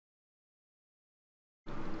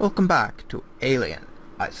Welcome back to Alien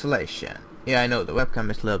Isolation. Yeah, I know the webcam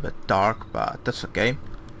is a little bit dark, but that's okay.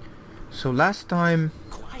 So last time...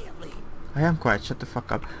 Quietly. I am quiet, shut the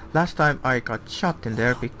fuck up. Last time I got shot in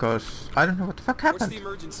there because I don't know what the fuck happened. What's the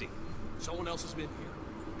emergency? Someone else has been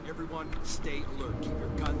here. Everyone stay alert. Keep your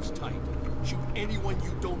guns tight. Shoot anyone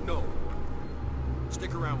you don't know.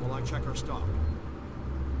 Stick around while I check our stock.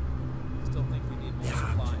 Still think we need more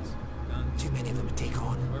supplies. Guns. Too many of them to take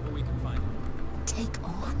on. Wherever we can find them. Take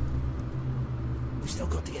on? We've still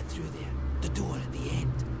got to get through there. The door at the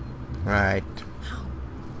end. Right. How?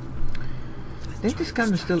 I think this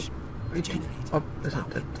camera is still reaching up,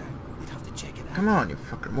 isn't it? We'd have to check it out. Come on, you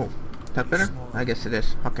fucker, move. Is that better? I guess it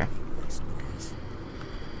is. Okay.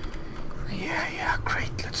 Yeah,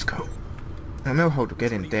 great, let's go. I know how to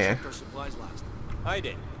get in there. I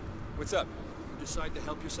did. What's up? You decide to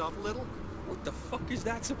help yourself a little? What the fuck is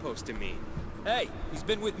that supposed to mean? Hey, he's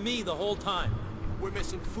been with me the whole time. We're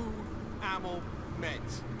missing food, ammo,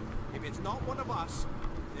 meds. If it's not one of us,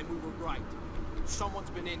 then we were right.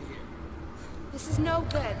 Someone's been in here. This is no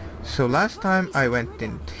good. So last time I went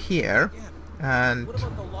in here and What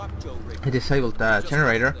about the lockjaw rig? I disabled the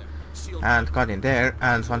generator and got in there,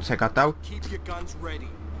 and once I got out... Keep your guns ready.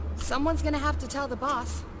 Someone's gonna have to tell the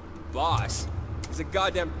boss. Boss? He's a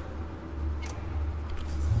goddamn...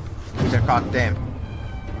 He's a goddamn...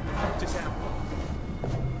 Just ammo.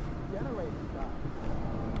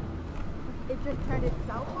 It just turned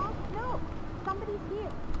itself off? No, somebody's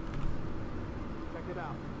here. Check it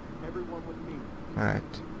out. Everyone with me.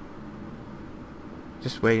 Alright.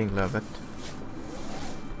 Just waiting a little bit.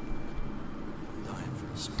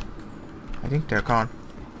 I think they're gone.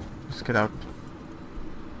 Let's get out.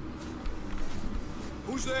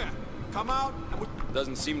 Who's there? Come out and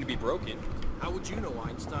Doesn't seem to be broken. How would you know,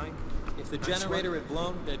 Einstein? If the generator had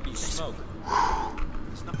blown, there'd be smoke.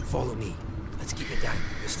 Follow me. Let's keep it down.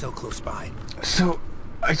 We're still close by. So,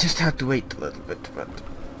 I just had to wait a little bit, but...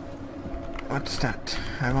 What's that?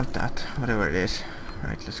 I want that. Whatever it is.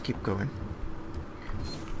 Right, let's keep going.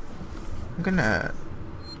 I'm gonna...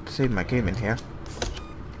 save my game in here.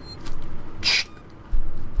 Shh.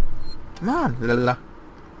 Come on, lala.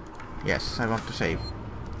 Yes, I want to save.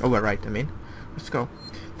 Overwrite, I mean. Let's go.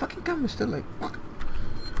 Fucking camera's still like...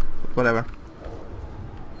 Whatever.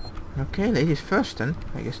 Okay, ladies first then.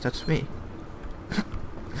 I guess that's me.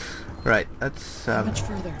 Right, that's How much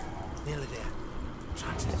further? Nearly there.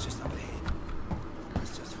 Transit's just up ahead.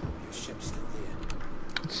 Let's just hope your ship's still there.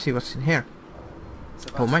 let's see what's in here. It's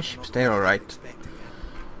Oh, about my to ship's knock there, me alright. expecting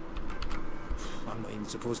it. I'm not even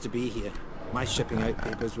supposed to be here. My shipping out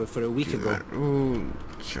papers were for a week ago. Ooh,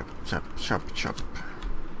 chop, chop, chop, chop.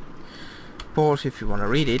 Pause if you wanna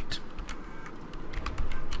read it.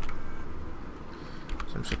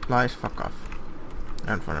 Some supplies, fuck off. I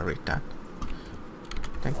don't wanna read that.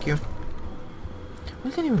 Thank you. I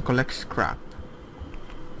didn't even collect scrap.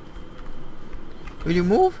 Will you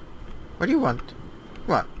move? What do you want?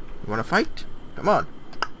 What? You wanna fight? Come on.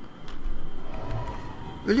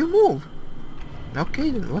 Will you move?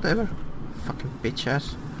 Okay then, whatever. Fucking bitch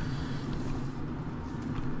ass.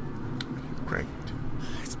 Great.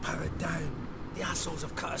 It's powered down. The assholes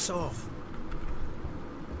have cut us off.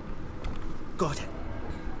 Got it.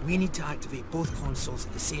 We need to activate both consoles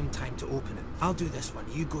at the same time to open it. I'll do this one.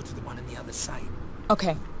 You go to the one on the other side.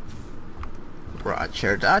 Okay.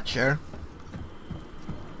 Roger, Dodger.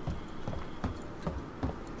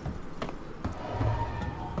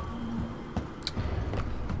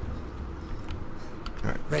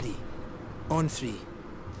 Ready. On 3.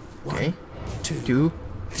 Okay. 1, 2, 2,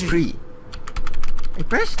 3. I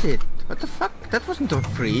pressed it. What the fuck? That wasn't on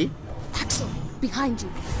 3. Axel, behind you.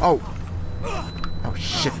 Oh. Oh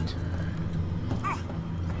shit.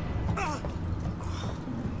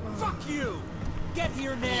 Fuck you! Get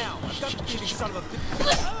here now! I've got the thieving son of a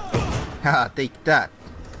bitch. Haha, take that.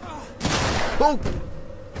 Oh!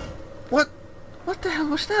 What? What the hell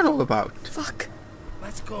was that all about? Fuck.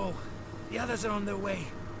 let's go. The others are on their way.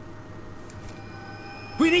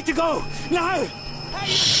 We need to go! Now!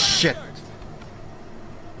 Shit.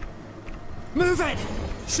 Move it!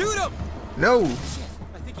 Shoot him! No! Shit,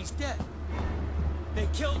 I think he's dead. They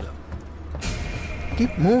killed him.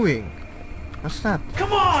 Keep moving. What's that?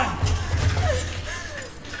 Come on!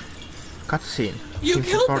 Cutscene. You Seems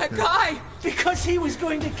killed important. that guy! Because he was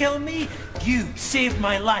going to kill me, you saved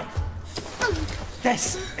my life.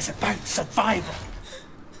 This is about survival.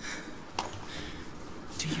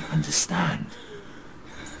 Do you understand?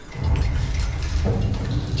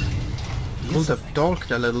 Could have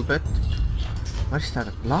talked a little bit. What is that,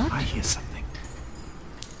 a blood? I hear something.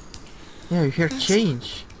 Yeah, you hear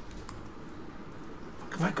change.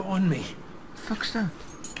 Come on, go on me. Fuck's that?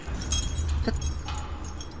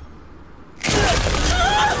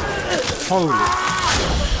 Holy.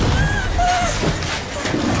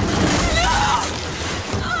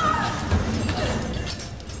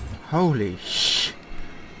 Holy sh.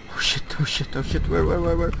 Oh shit, oh shit, oh shit. Where?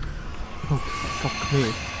 Oh fuck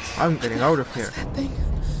me. I'm getting out of here. That thing.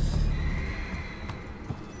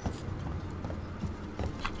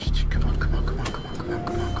 Come on.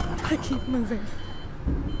 I keep moving.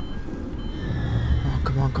 Oh,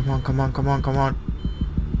 come on.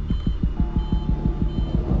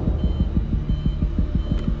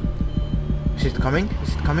 Is it coming?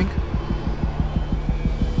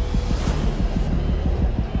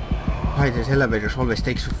 Why these elevators always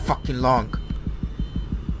take so fucking long?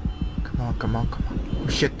 Come on. Oh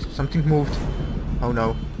shit, something moved. Oh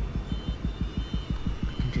no.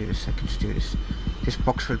 I can do this. This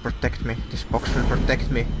box will protect me.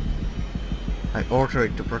 I order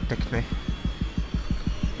it to protect me.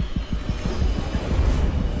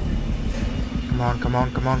 Come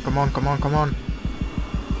on.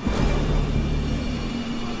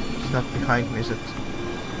 It's not behind me, is it?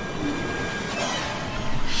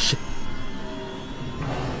 Shit.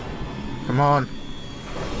 Come on.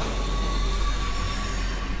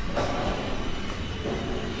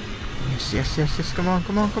 Yes. Come on.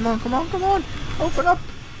 Open up.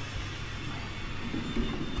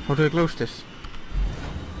 How do I close this?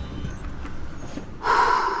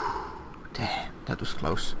 Damn, that was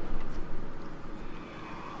close.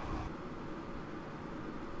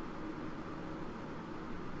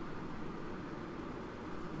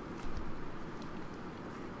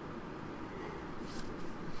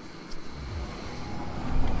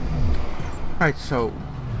 Right, so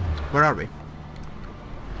where are we?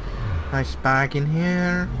 Nice bag in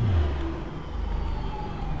here.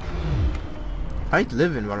 I'd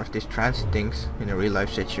live in one of these transit things in a real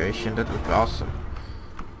life situation. That would be awesome.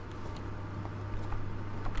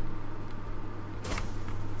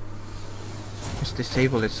 Just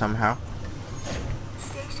disable it somehow.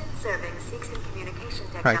 Station serving seeks and communication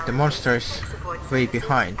technology. Right, the monster is way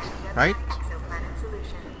behind, right?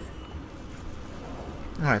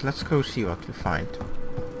 Alright, let's go see what we find.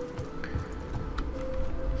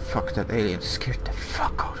 Fuck, that alien scared the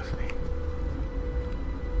fuck out of me.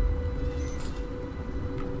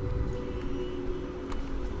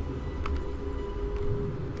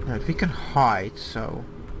 Alright, we can hide, so...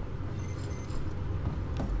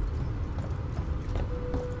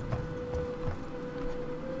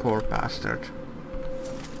 Poor bastard.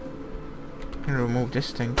 Can remove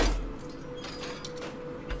this thing.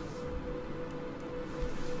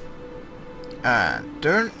 And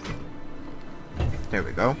turn. There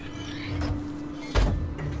we go.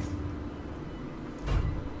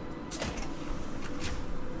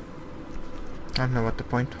 I don't know what the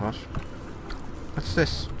point was. What's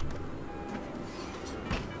this?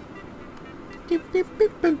 Okay,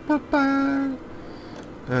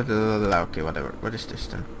 whatever. What is this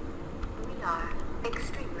then? We are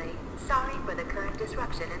extremely sorry for the current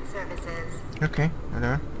disruption in services. Okay,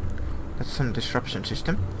 whatever. That's some disruption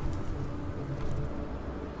system.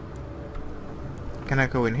 Can I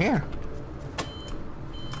go in here?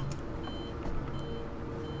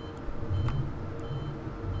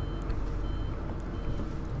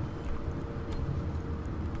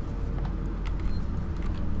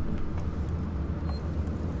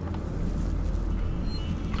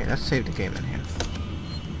 Okay, let's save the game in here.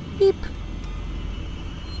 Beep.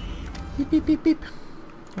 Beep.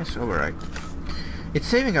 Yes, override. It's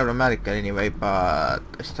saving automatically anyway, but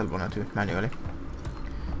I still wanna do it manually.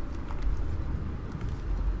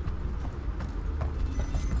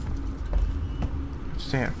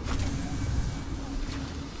 There.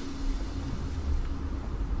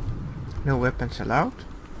 No weapons allowed.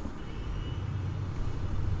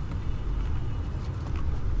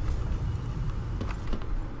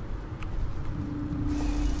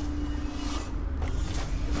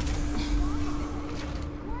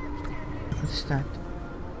 What's that?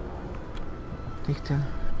 Take the...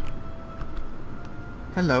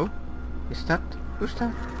 Hello? Is that... Who's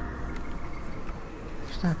that?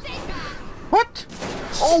 Who's that? What?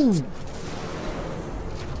 Oh!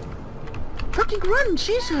 Fucking run,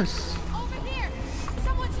 Jesus! Over here!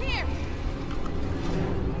 Someone's here!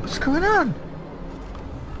 What's going on?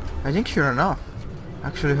 I think she ran off.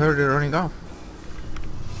 Actually heard her running off.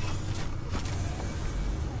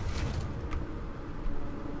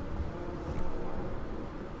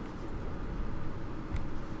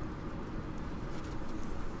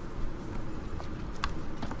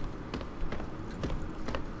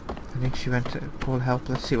 I think she went to call help.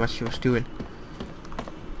 Let's see what she was doing.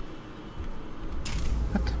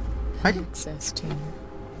 What? I didn't... Access to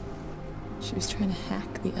She was trying to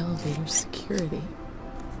hack the elevator's security.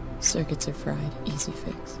 Circuits are fried. Easy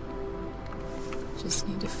fix. Just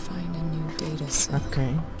need to find a new data set.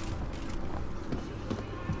 Okay.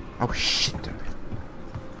 Oh shit.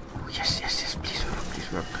 Oh yes, yes, yes. Please work,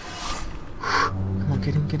 please work. Come on,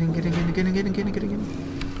 get in.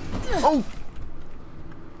 Oh!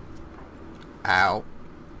 Ow.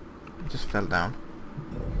 I just fell down.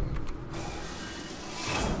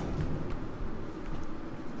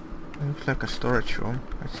 Looks like a storage room.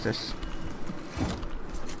 What's this?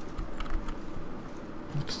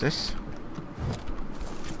 What's this?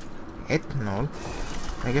 Ethanol?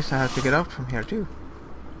 I guess I have to get out from here too.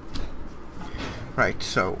 Right,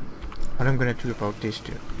 so what I'm gonna do about these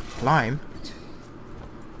two? Climb.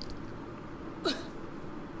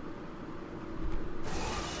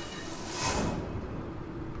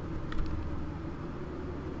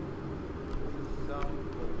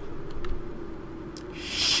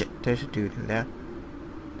 Shit, there's a dude in there.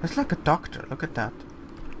 That's like a doctor, look at that.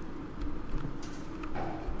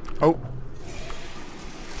 Oh!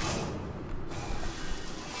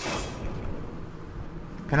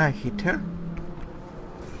 Can I hit her?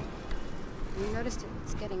 You noticed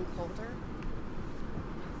it's getting colder?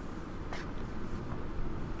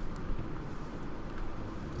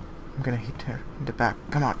 I'm gonna hit her in the back.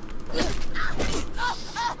 Come on.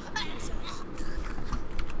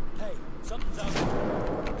 Hey, something's out there.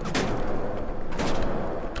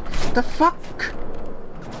 The fuck?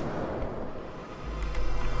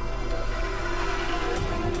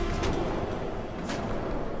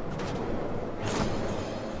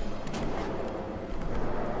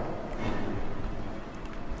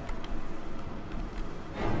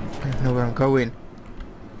 I don't know where I'm going.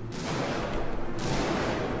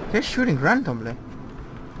 They're shooting randomly.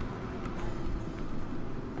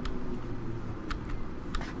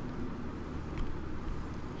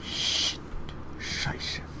 Shit.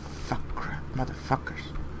 Scheiße. Fuck crap.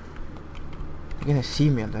 Motherfuckers. They're gonna see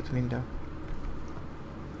me on that window.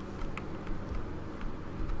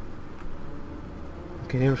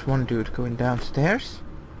 Okay, there was one dude going downstairs.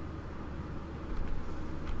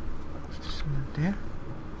 Is there someone there?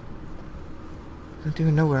 I don't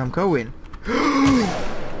even know where I'm going. I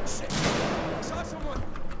saw someone.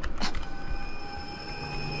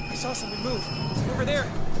 I saw someone move. It's over there.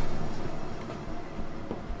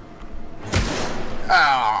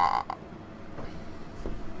 Ah!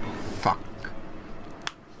 Fuck.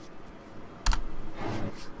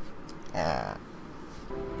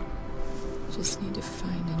 Just need to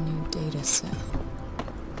find a new data set.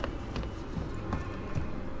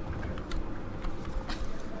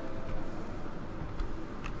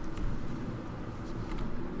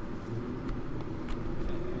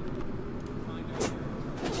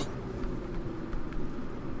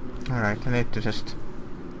 Alright, I need to just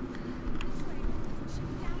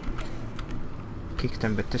kick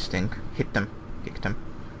them with this thing. Hit them. Kick them.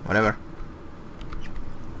 Whatever.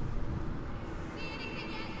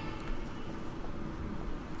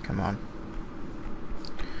 Come on.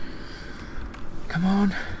 Come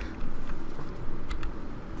on.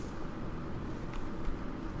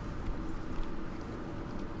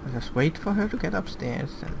 I'll just wait for her to get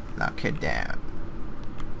upstairs and knock her down.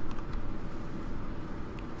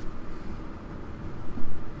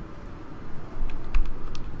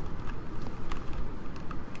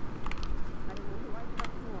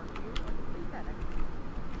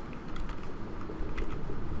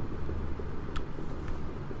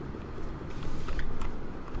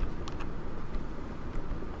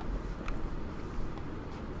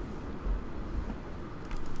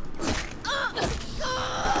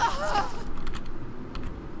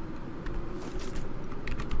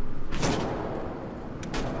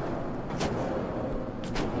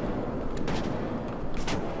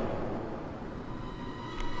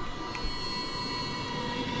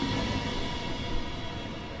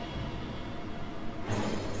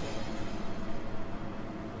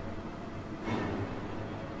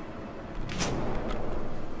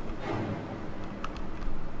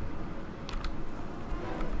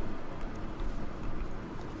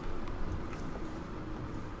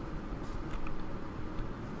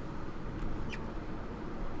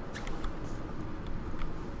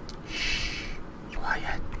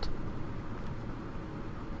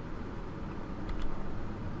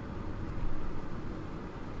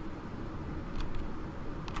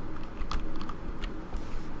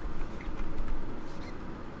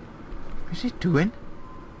 What's he doing?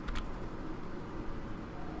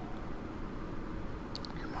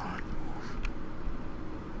 Come on, move.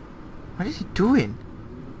 What is he doing?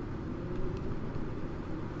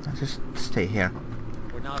 I'll just stay here.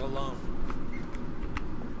 We're not alone.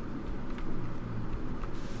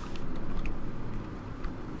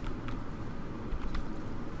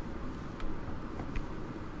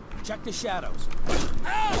 Check the shadows.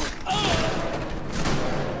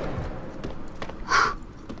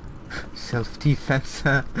 Self-defense.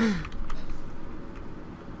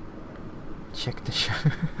 Check the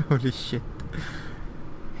shadow. Holy shit.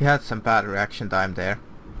 He had some bad reaction time there.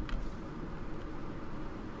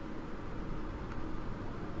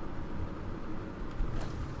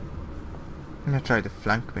 I'm gonna try to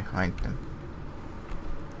flank behind them.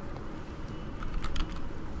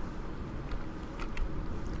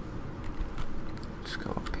 Let's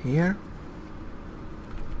go up here.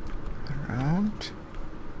 Around.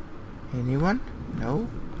 Anyone? No?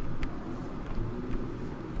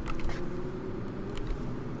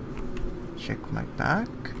 Check my back.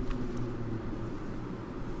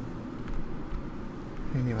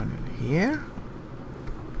 Anyone in here?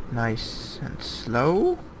 Nice and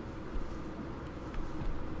slow.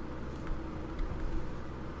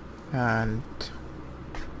 And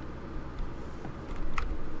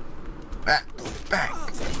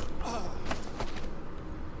back.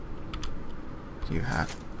 Do you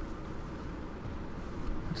have?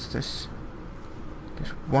 What's this?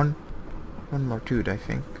 There's one more dude, I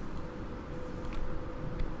think.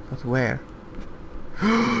 But where?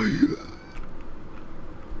 He's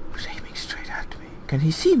aiming straight at me. Can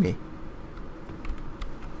he see me?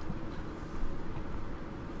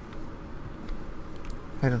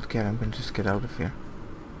 I don't care, I'm gonna just get out of here.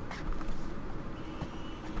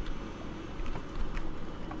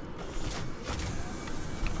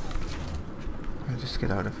 I'll just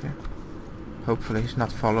get out of here. Hopefully he's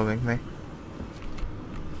not following me.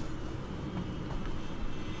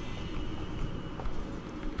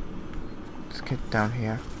 Let's get down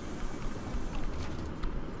here.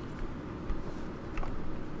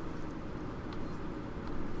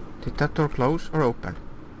 Did that door close or open?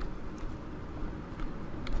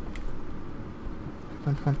 I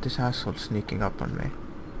don't want this asshole sneaking up on me.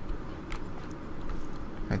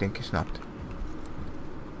 I think he's not.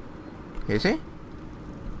 Is he?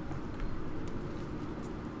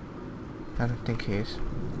 I don't think he is.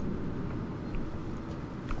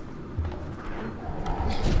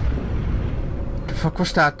 The fuck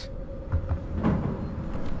was that?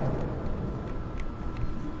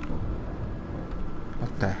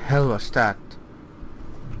 What the hell was that?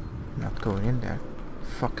 I'm not going in there.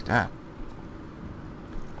 Fuck that.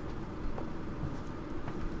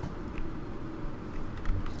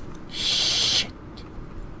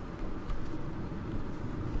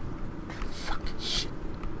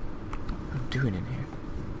 Doing in here?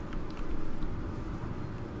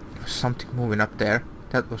 There was something moving up there.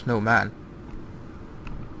 That was no man.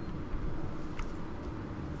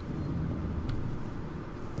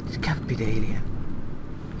 It can't be the alien.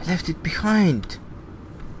 I left it behind.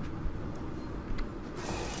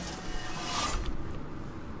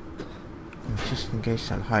 And just in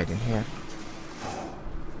case I'll hide in here.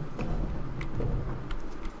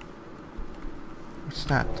 What's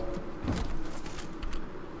that?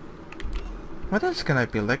 What else can I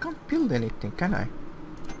build? I can't build anything, can I?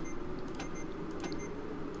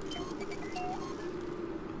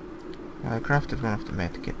 Well, I crafted one of the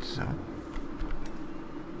medkits, so...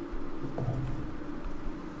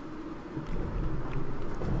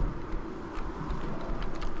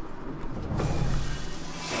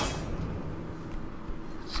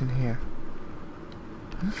 What's in here?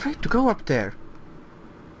 I'm afraid to go up there.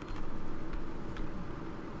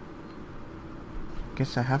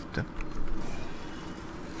 Guess I have to.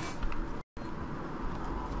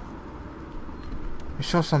 I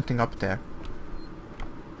saw something up there.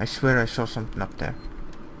 I swear I saw something up there.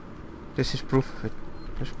 This is proof of it.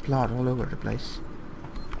 There's blood all over the place.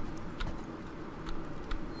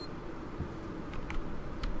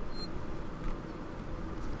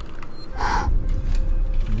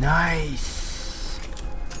 Nice!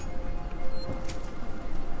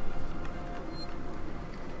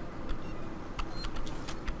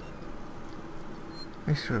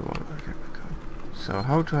 This revolver, there we go. So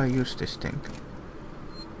how do I use this thing?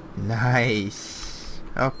 Nice.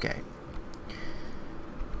 Okay.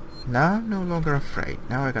 Now I'm no longer afraid.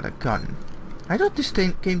 Now I got a gun. I thought this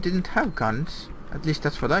game didn't have guns. At least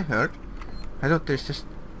that's what I heard. I thought there's just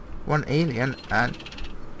one alien and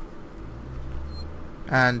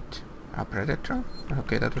a predator.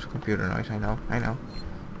 Okay, that was computer noise. I know.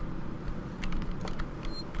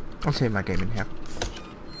 I'll save my game in here.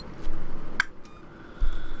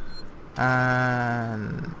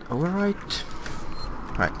 And overwrite.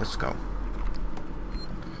 Right, let's go.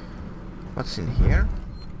 What's in here?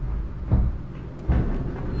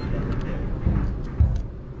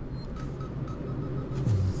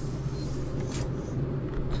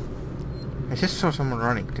 I just saw someone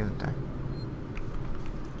running, didn't I?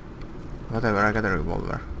 Whatever, I got a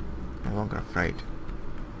revolver. No longer afraid.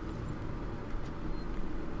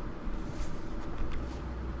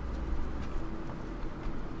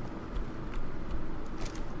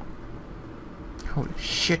 Holy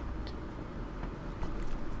shit.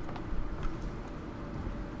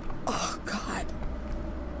 Oh, God.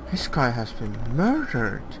 This guy has been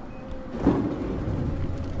murdered.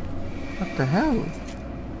 What the hell?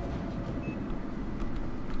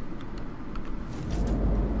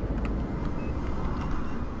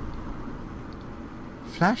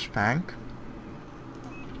 Flashbang?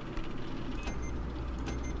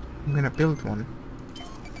 I'm gonna build one.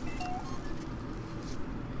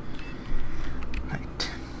 Right.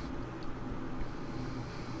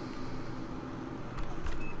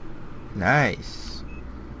 Nice.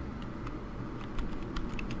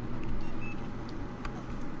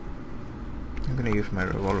 I'm gonna use my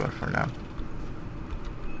revolver for now.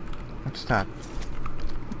 What's that?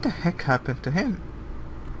 What the heck happened to him?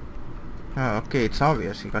 Oh, okay, it's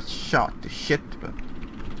obvious he got shot to shit, but...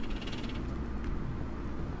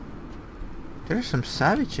 There are some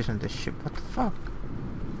savages on this ship, what the fuck?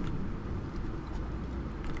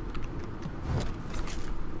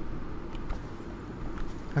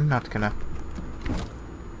 I'm not gonna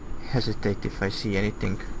hesitate if I see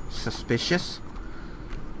anything suspicious.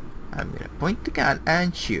 I'm gonna point the gun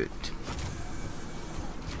and shoot.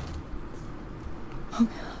 Oh,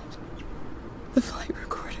 God. The flight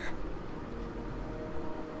recorder.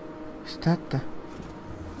 Is that the...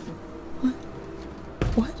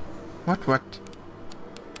 What? What? What?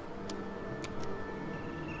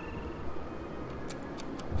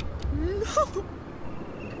 No!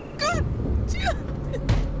 God damn it!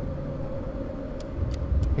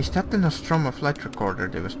 Is that the Nostromo flight recorder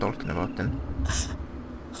they was talking about then?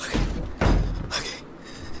 Okay.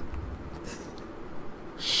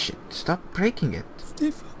 Shit, stop breaking it.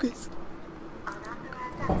 Stay focused.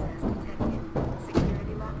 Unauthorized access detected.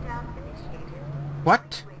 Security lockdown initiated.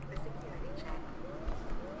 What? Wait for security check.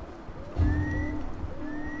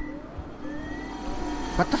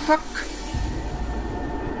 What the fuck?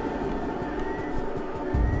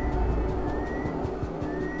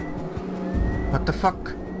 What the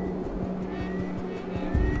fuck?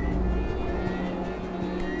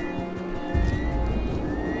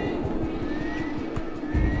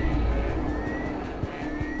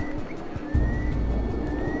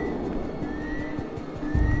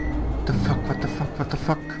 What the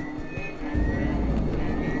fuck?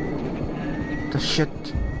 The shit?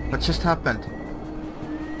 What just happened?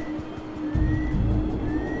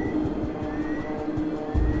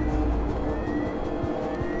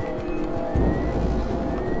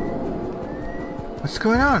 What's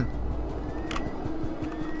going on?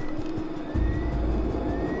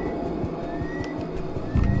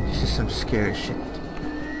 This is some scary shit.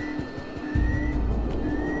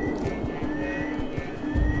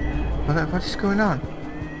 What is going on?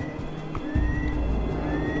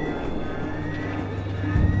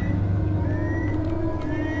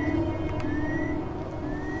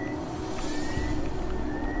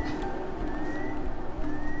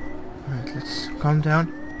 Alright, let's calm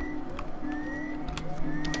down.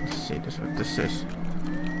 Let's see what this is.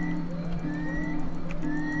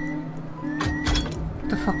 What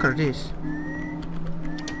the fuck are these?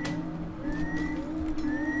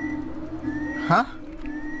 Huh?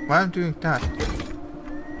 Why am I doing that?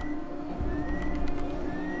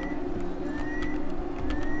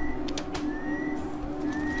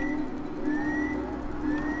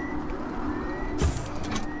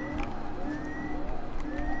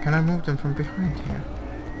 Can I move them from behind here?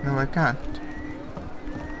 No, I can't.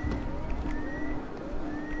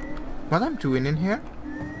 What I'm doing in here?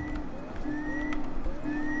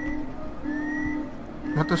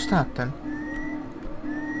 What was that then?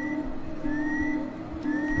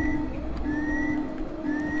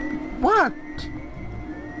 What?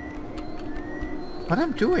 What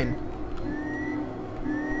I'm doing?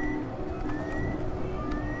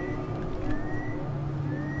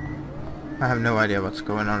 I have no idea what's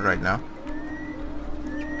going on right now.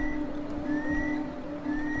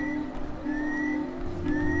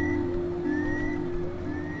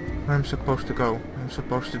 Where I'm supposed to go? What I'm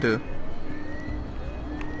supposed to do?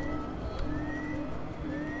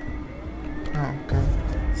 Oh, okay.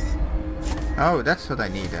 Oh, that's what I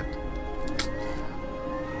needed.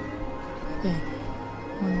 Okay,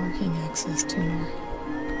 one working access tuner.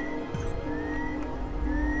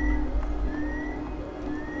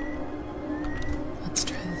 Let's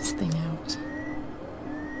try this thing out.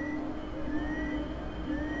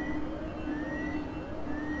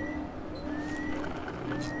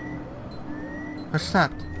 What's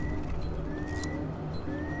that?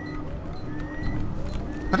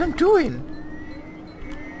 What I'm doing?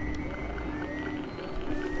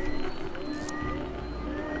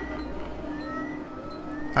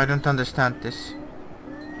 I don't understand this.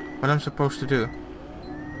 What I'm supposed to do?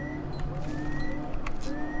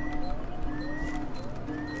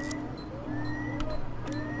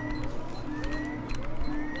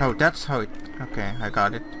 Oh, that's how it... Okay, I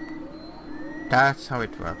got it. That's how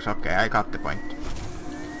it works. Okay, I got the point.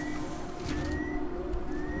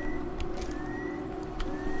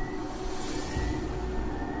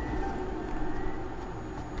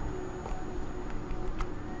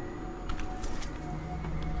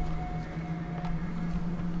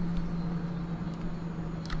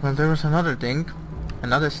 Well, there was another thing.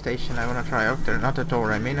 Another station I wanna try out there. Another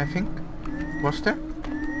door, I mean, I think. Was there?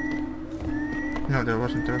 No, there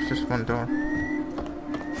wasn't. There was just one door.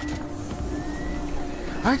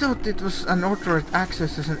 I thought it was an authorized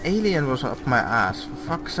access as an alien was up my ass. For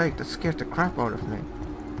fuck's sake, that scared the crap out of me.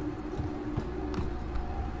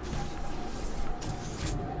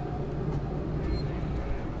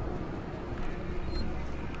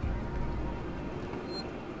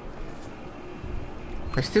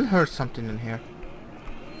 I still heard something in here.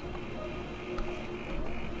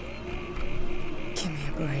 Give me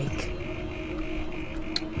a break.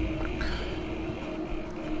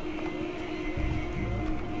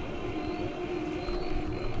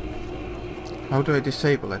 How do I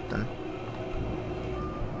disable it then?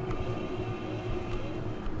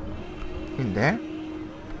 In there?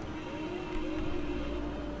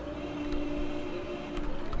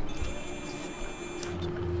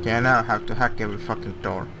 Okay, now I have to hack every fucking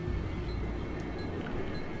door.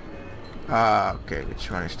 Okay, which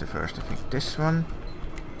one is the first? I think this one.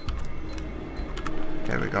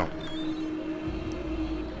 There we go.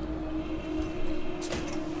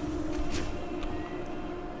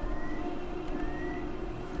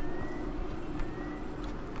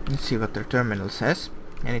 Let's see what their terminal says.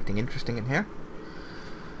 Anything interesting in here?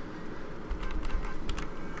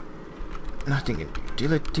 Nothing in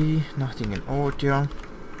utility, nothing in audio.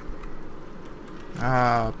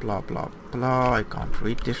 Blah blah blah. I can't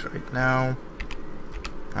read this right now.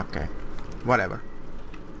 Okay, whatever.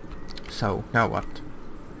 So, now what?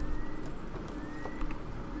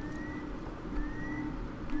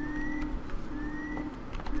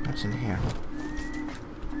 What's in here?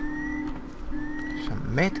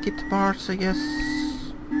 Some medkit parts, I guess.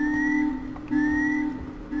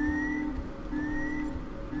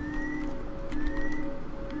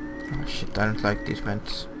 Oh shit, I don't like these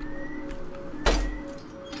vents.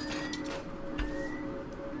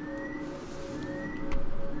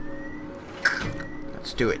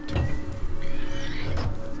 Let's do it.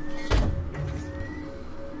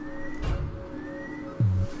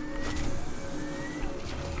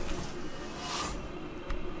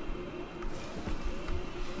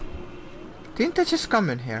 Didn't I just come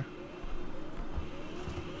in here?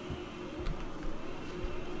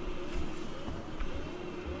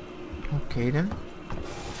 Okay then.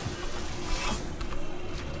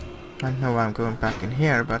 I know I'm going back in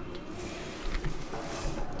here, but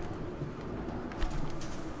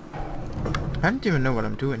I don't even know what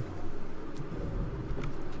I'm doing.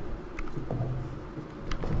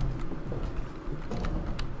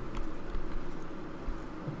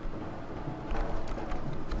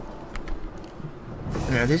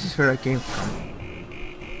 Yeah, this is where I came from.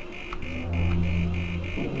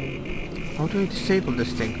 How do I disable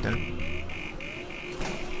this thing then?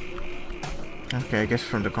 Okay, I guess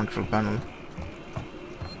from the control panel.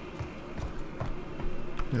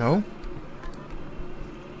 No?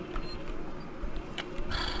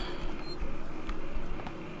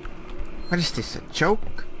 What is this, a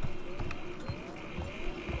joke?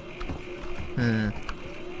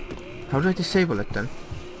 How do I disable it then?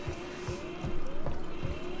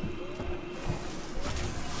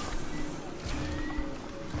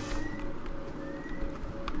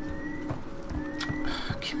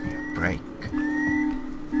 Give me a break.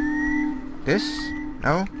 This?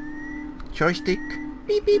 No? Joystick?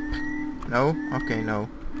 Beep beep! No? Okay, no.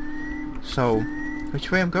 So,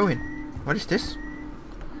 which way I'm going? What is this?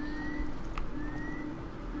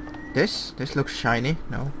 This looks shiny.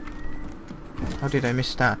 No. How did I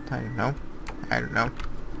miss that? I don't know. I don't know.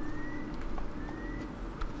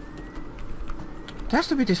 It has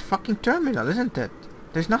to be this fucking terminal, isn't it?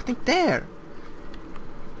 There's nothing there.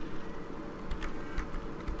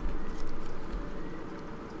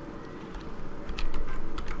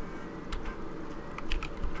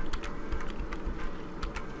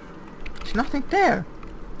 There's nothing there.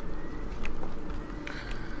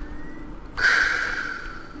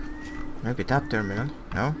 Maybe that terminal.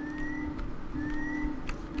 No?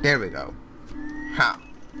 There we go. Ha!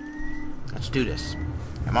 Let's do this.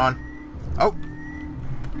 Come on. Oh!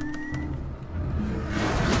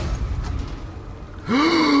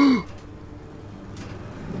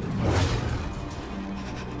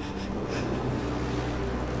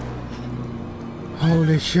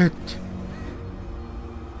 Holy shit!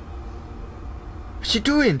 What's she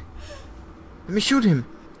doing? Let me shoot him!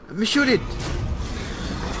 Let me shoot it!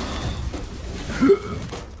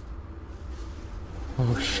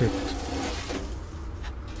 Oh shit.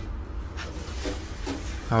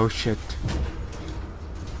 Oh shit.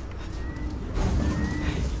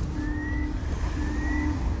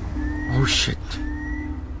 Oh shit.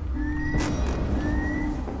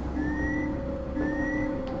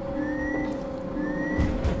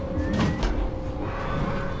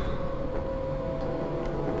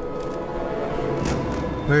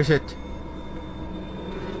 Where is it?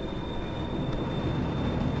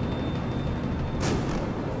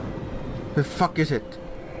 The fuck is it?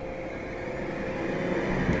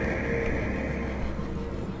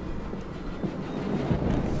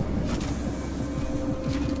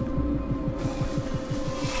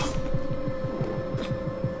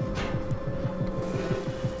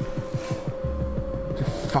 The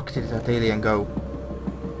fuck did that alien go?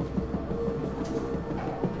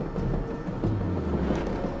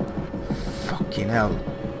 Fucking hell.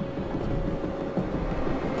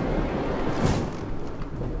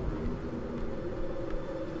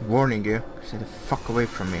 Warning you, stay the fuck away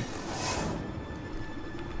from me.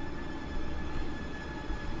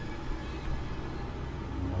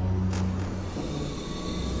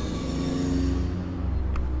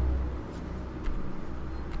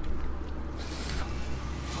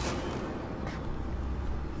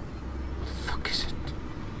 The fuck is it?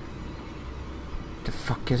 The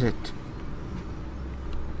fuck is it?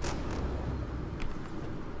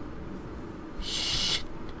 Shit.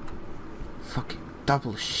 Fucking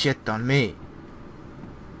double shit on me.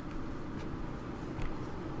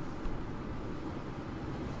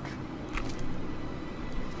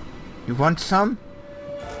 You want some?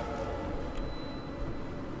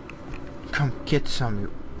 Come get some,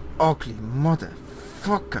 you ugly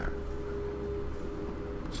motherfucker.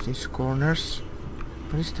 What's these corners?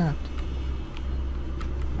 What is that?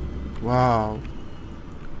 Wow.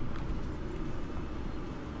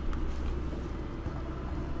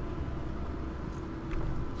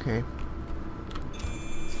 Okay.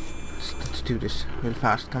 Let's do this real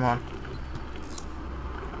fast, come on.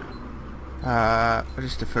 What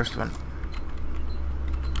is the first one?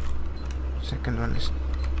 Second one is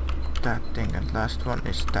that thing and last one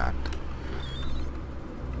is that.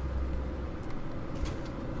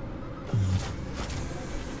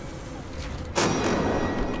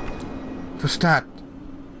 What's that?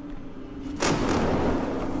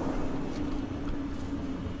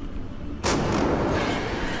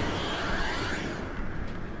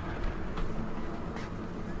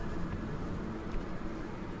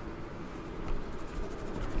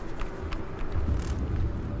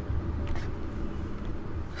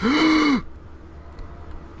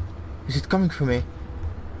 Is it coming for me?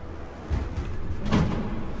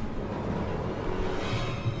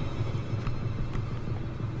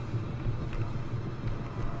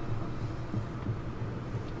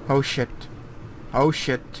 Oh shit. Oh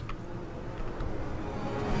shit.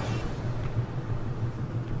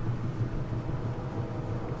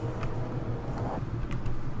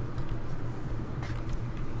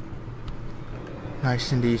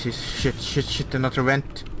 Nice and easy. Shit, shit, shit, another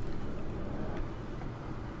vent.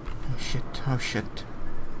 Oh shit, oh shit.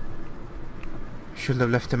 Should have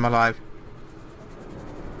left him alive.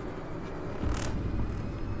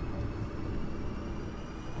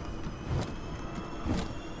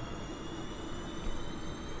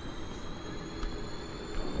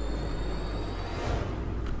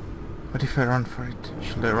 What if I run for it?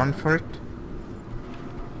 Should I run for it?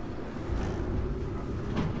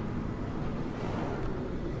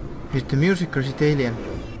 Is it the music or is it alien?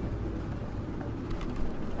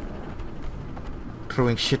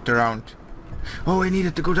 Throwing shit around. Oh, I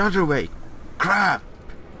needed to go the other way. Crap!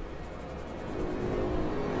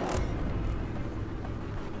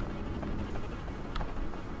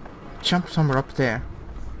 Jump somewhere up there.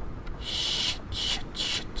 Shit, shit,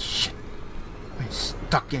 shit, shit. I'm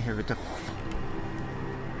stuck in here with the...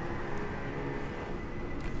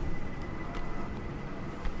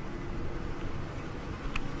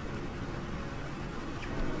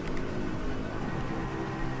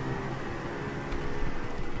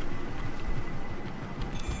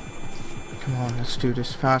 Come on, let's do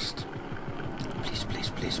this fast. Please, please,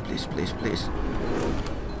 please, please, please, please.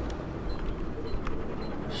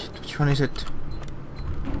 Shit, which one is it?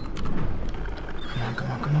 Come on,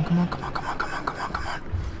 come on, come on, come on, come on, come on.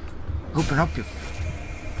 Open up, you...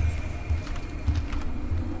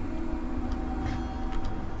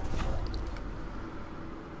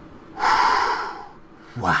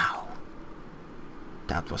 Wow.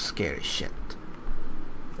 That was scary shit.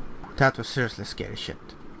 That was seriously scary shit.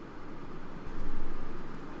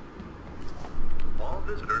 All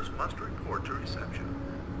visitors must report to reception.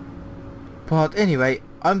 But anyway,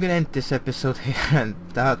 I'm gonna end this episode here, and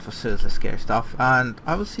that was seriously scary stuff, and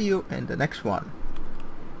I will see you in the next one.